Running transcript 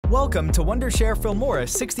Welcome to Wondershare Filmora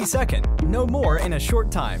 60-second, no more in a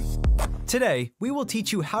short time. Today, we will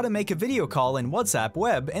teach you how to make a video call in WhatsApp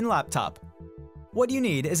web and laptop. What you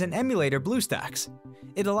need is an emulator BlueStacks.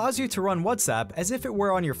 It allows you to run WhatsApp as if it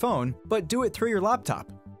were on your phone, but do it through your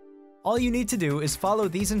laptop. All you need to do is follow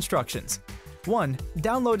these instructions. 1.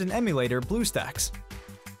 Download an emulator BlueStacks.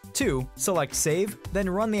 2. Select Save, then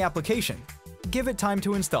run the application. Give it time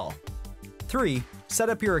to install. 3. Set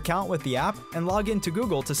up your account with the app and log into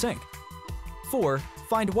Google to sync. 4.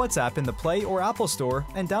 Find WhatsApp in the Play or Apple Store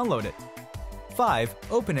and download it. 5.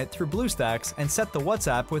 Open it through BlueStacks and set the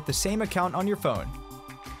WhatsApp with the same account on your phone.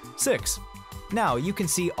 6. Now you can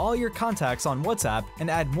see all your contacts on WhatsApp and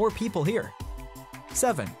add more people here.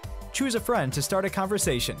 7. Choose a friend to start a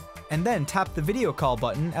conversation, and then tap the video call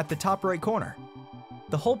button at the top right corner.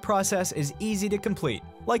 The whole process is easy to complete,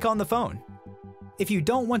 like on the phone. If you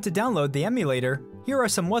don't want to download the emulator, here are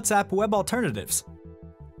some WhatsApp web alternatives.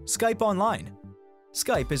 Skype Online.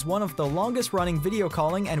 Skype is one of the longest-running video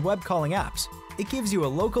calling and web calling apps. It gives you a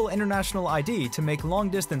local international ID to make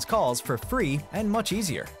long-distance calls for free and much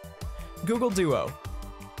easier. Google Duo.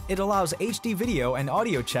 It allows HD video and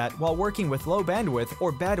audio chat while working with low bandwidth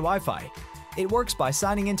or bad Wi-Fi. It works by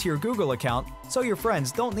signing into your Google account, so your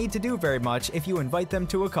friends don't need to do very much if you invite them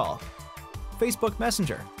to a call. Facebook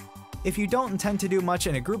Messenger. If you don't intend to do much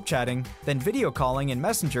in a group chatting, then video calling in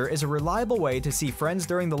Messenger is a reliable way to see friends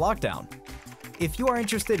during the lockdown. If you are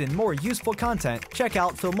interested in more useful content, check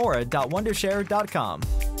out filmora.wondershare.com.